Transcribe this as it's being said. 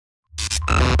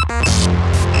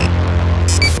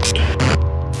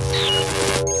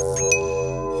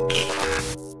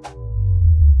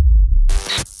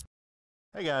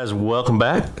Guys, welcome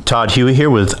back. Todd Huey here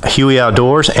with Huey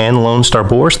Outdoors and Lone Star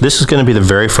Bores. This is going to be the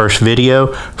very first video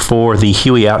for the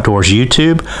Huey Outdoors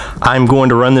YouTube. I'm going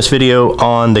to run this video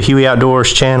on the Huey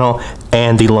Outdoors channel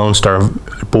and the Lone Star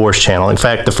Bores channel. In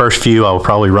fact, the first few I will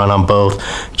probably run on both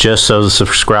just so the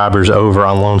subscribers over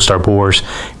on Lone Star Bores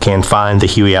can find the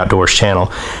Huey Outdoors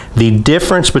channel. The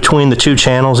difference between the two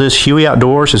channels is Huey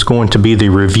Outdoors is going to be the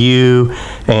review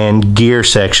and gear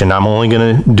section. I'm only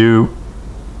going to do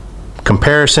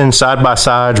comparisons,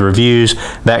 side-by-sides, reviews,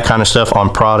 that kind of stuff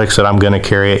on products that I'm going to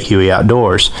carry at Huey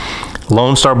Outdoors.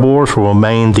 Lone Star Bores will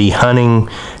remain the hunting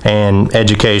and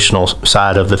educational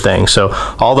side of the thing. So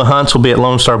all the hunts will be at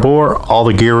Lone Star Bore, all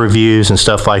the gear reviews and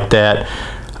stuff like that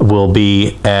will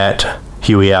be at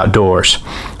Huey Outdoors.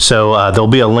 So there'll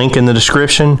be a link in the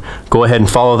description. Go ahead and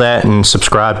follow that and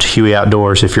subscribe to Huey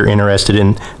Outdoors if you're interested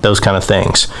in those kind of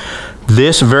things.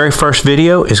 This very first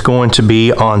video is going to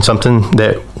be on something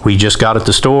that we just got at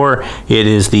the store. It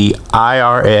is the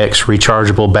IR-X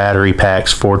Rechargeable Battery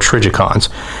Packs for Trijicons.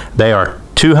 They are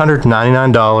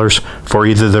 $299 for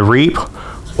either the Reap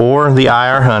or the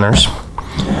IR Hunters.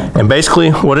 And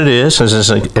basically what it is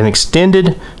an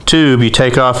extended tube. You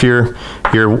take off your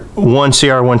one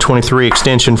CR123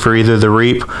 extension for either the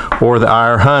Reap or the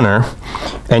IR Hunter,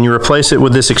 and you replace it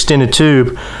with this extended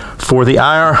tube. For the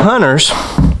IR Hunters,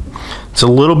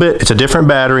 it's a different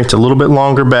battery, it's a little bit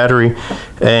longer battery,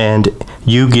 and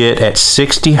you get at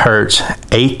 60 hertz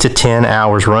 8 to 10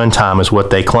 hours runtime is what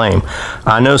they claim.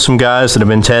 I know some guys that have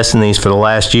been testing these for the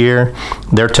last year.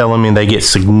 They're telling me they get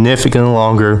significantly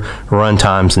longer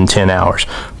runtimes than 10 hours,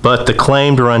 but the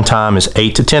claimed runtime is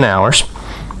 8 to 10 hours.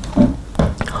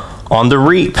 On the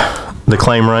Reap, the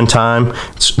claim runtime,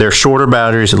 they're shorter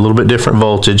batteries, a little bit different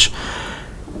voltage.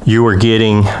 You are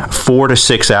getting 4 to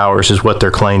 6 hours is what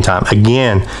their claim time.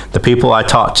 Again, the people I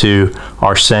talked to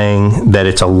are saying that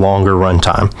it's a longer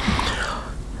runtime.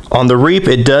 On the Reap,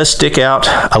 it does stick out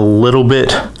a little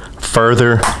bit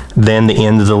further than the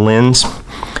end of the lens,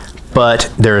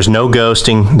 but there is no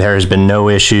ghosting. There has been no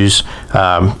issues.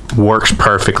 Works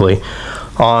perfectly.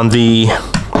 On the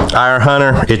IR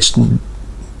Hunter, it's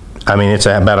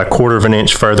about a 1/4 of an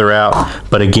inch further out,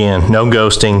 but again, no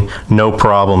ghosting, no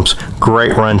problems.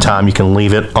 Great runtime. You can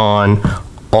leave it on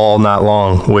all night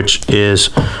long, which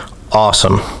is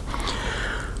awesome.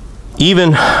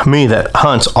 Even me that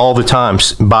hunts all the time,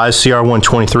 buys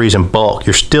CR123s in bulk,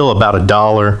 you're still about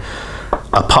 $1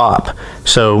 a pop.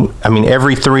 So,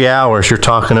 every 3 hours you're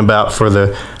talking about for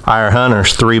the IR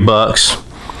Hunters, $3.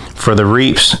 For the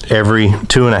Reaps, every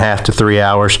 2.5 to 3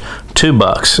 hours,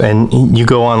 $2. And you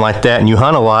go on like that and you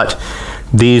hunt a lot,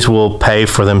 these will pay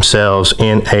for themselves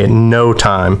in no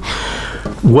time.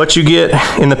 What you get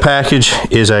in the package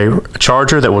is a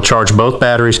charger that will charge both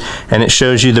batteries, and it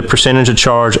shows you the percentage of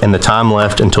charge and the time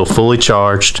left until fully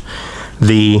charged.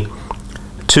 The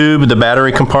tube, the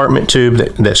battery compartment tube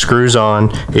that screws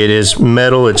on, it is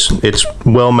metal, it's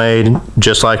well made,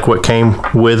 just like what came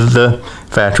with the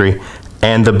factory,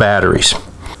 and the batteries.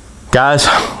 Guys,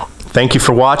 thank you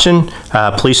for watching.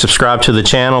 Please subscribe to the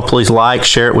channel. Please like,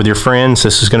 share it with your friends.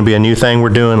 This is going to be a new thing we're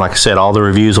doing. Like I said, all the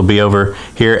reviews will be over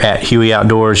here at Huey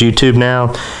Outdoors YouTube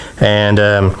now. And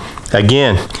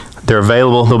again, they're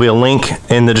available. There'll be a link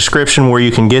in the description where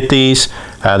you can get these.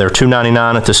 They're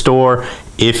 $2.99 at the store.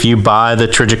 If you buy the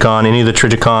Trjicon, any of the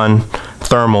Trjicon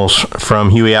thermals from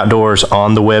Huey Outdoors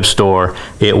on the web store,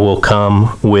 it will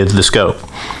come with the scope.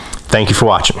 Thank you for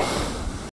watching.